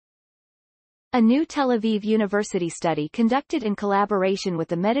A new Tel Aviv University study conducted in collaboration with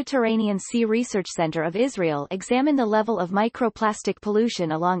the Mediterranean Sea Research Center of Israel examined the level of microplastic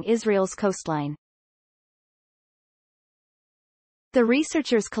pollution along Israel's coastline. The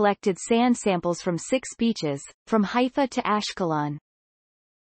researchers collected sand samples from 6 beaches, from Haifa to Ashkelon.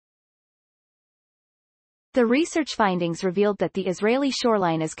 The research findings revealed that the Israeli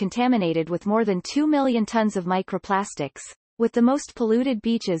shoreline is contaminated with more than 2 million tons of microplastics, with the most polluted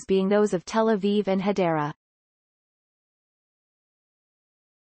beaches being those of Tel Aviv and Hadera.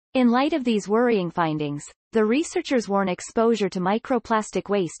 In light of these worrying findings, the researchers warn exposure to microplastic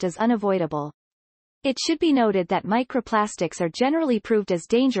waste is unavoidable. It should be noted that microplastics are generally proved as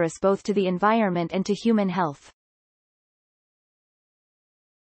dangerous both to the environment and to human health.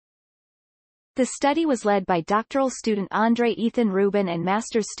 The study was led by doctoral student Andre Ethan Rubin and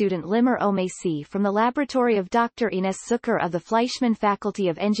master's student Limer Omesi from the laboratory of Dr. Ines Zucker of the Fleischmann Faculty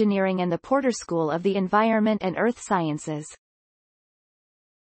of Engineering and the Porter School of the Environment and Earth Sciences.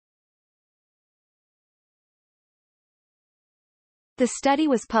 The study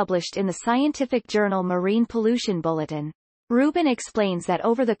was published in the scientific journal Marine Pollution Bulletin. Rubin explains that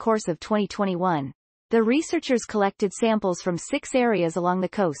over the course of 2021, the researchers collected samples from 6 areas along the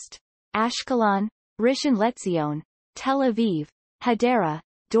coast: Ashkelon, Rishon LeZion, Tel Aviv, Hadera,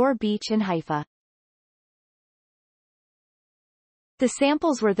 Dor Beach and Haifa. The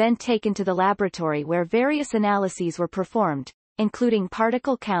samples were then taken to the laboratory where various analyses were performed, including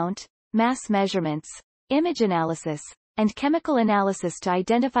particle count, mass measurements, image analysis, and chemical analysis to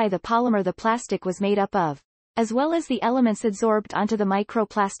identify the polymer the plastic was made up of, as well as the elements adsorbed onto the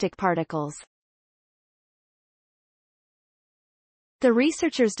microplastic particles. The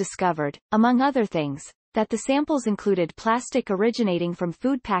researchers discovered, among other things, that the samples included plastic originating from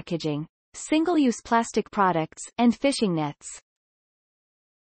food packaging, single-use plastic products, and fishing nets.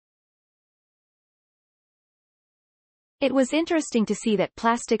 It was interesting to see that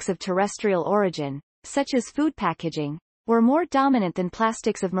plastics of terrestrial origin, such as food packaging, were more dominant than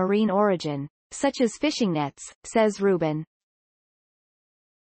plastics of marine origin, such as fishing nets, says Rubin.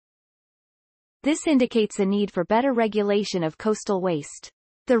 This indicates a need for better regulation of coastal waste.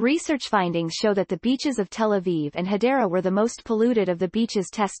 The research findings show that the beaches of Tel Aviv and Hadera were the most polluted of the beaches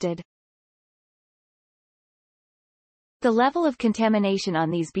tested. The level of contamination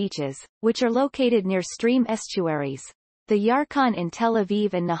on these beaches, which are located near stream estuaries, the Yarkon in Tel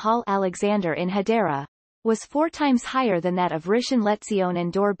Aviv and Nahal Alexander in Hadera, was 4 times higher than that of Rishon LeZion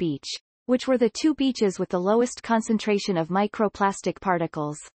and Dor Beach, which were the 2 beaches with the lowest concentration of microplastic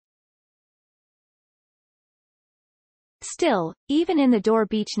particles. Still, even in the Dor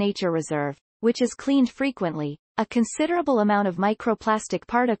Beach Nature Reserve, which is cleaned frequently, a considerable amount of microplastic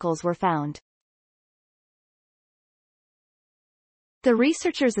particles were found. The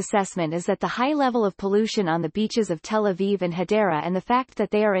researchers' assessment is that the high level of pollution on the beaches of Tel Aviv and Hadera and the fact that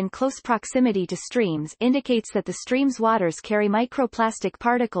they are in close proximity to streams indicates that the stream's waters carry microplastic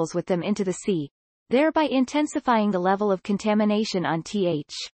particles with them into the sea, thereby intensifying the level of contamination on th.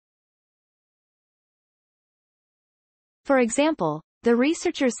 For example, the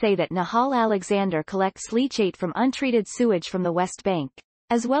researchers say that Nahal Alexander collects leachate from untreated sewage from the West Bank,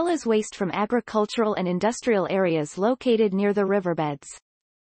 as well as waste from agricultural and industrial areas located near the riverbeds.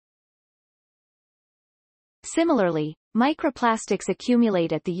 Similarly, microplastics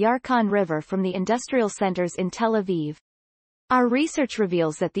accumulate at the Yarkon River from the industrial centers in Tel Aviv. Our research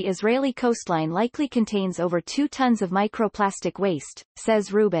reveals that the Israeli coastline likely contains over 2 tons of microplastic waste,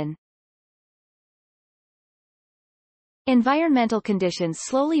 says Rubin. Environmental conditions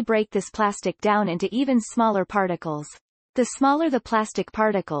slowly break this plastic down into even smaller particles. The smaller the plastic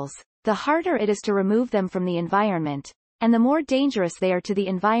particles, the harder it is to remove them from the environment, and the more dangerous they are to the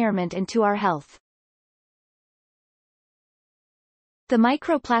environment and to our health. The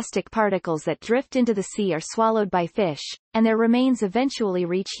microplastic particles that drift into the sea are swallowed by fish, and their remains eventually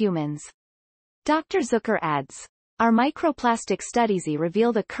reach humans. Dr. Zucker adds, "Our microplastic studies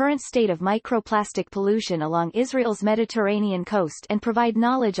reveal the current state of microplastic pollution along Israel's Mediterranean coast and provide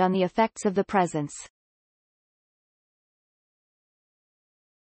knowledge on the effects of the presence."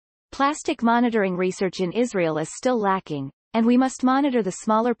 Plastic monitoring research in Israel is still lacking, and we must monitor the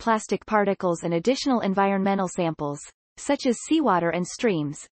smaller plastic particles and additional environmental samples, such as seawater and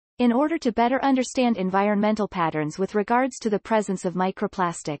streams, in order to better understand environmental patterns with regards to the presence of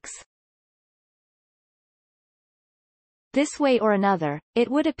microplastics. This way or another, it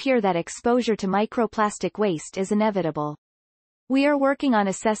would appear that exposure to microplastic waste is inevitable. We are working on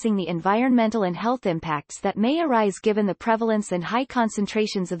assessing the environmental and health impacts that may arise given the prevalence and high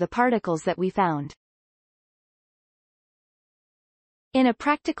concentrations of the particles that we found. In a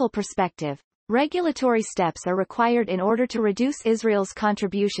practical perspective, Regulatory steps are required in order to reduce Israel's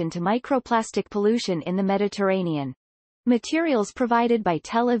contribution to microplastic pollution in the Mediterranean. Materials provided by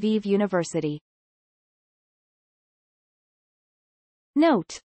Tel Aviv University.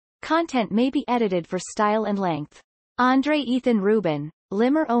 Note: content may be edited for style and length. Andre Ethan Rubin,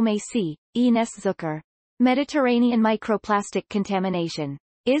 Limer Omesi, Ines Zucker. Mediterranean microplastic contamination.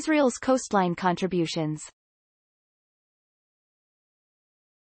 Israel's coastline contributions.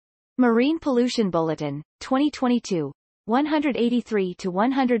 Marine Pollution Bulletin, 2022. 183 to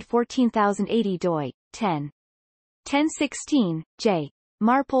 114,080 doi, 10. 1016, J.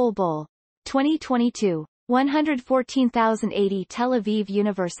 Marpol Bull. 2022. 114,080 Tel Aviv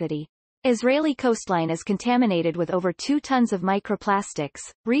University. Israeli coastline is contaminated with over 2 tons of microplastics,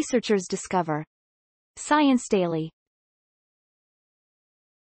 researchers discover. Science Daily.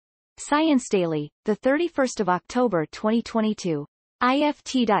 Science Daily, 31 October 2022.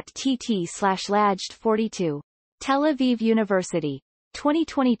 ift.tt/laged42. Tel Aviv University.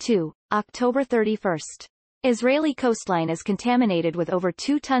 2022, October 31. Israeli coastline is contaminated with over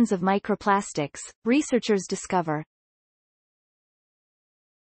 2 tons of microplastics, researchers discover.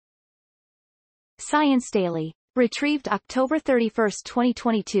 Science Daily. Retrieved October 31,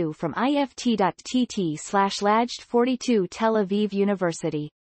 2022 from ift.tt/laged42 Tel Aviv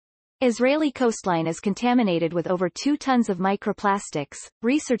University. Israeli coastline is contaminated with over 2 tons of microplastics,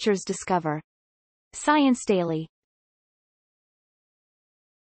 researchers discover. Science Daily.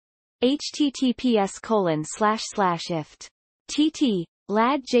 https://ift.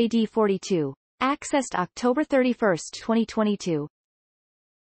 lad jd42. Accessed October 31, 2022.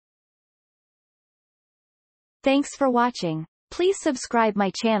 Thanks for watching. Please subscribe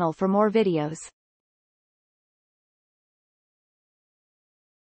my channel for more videos.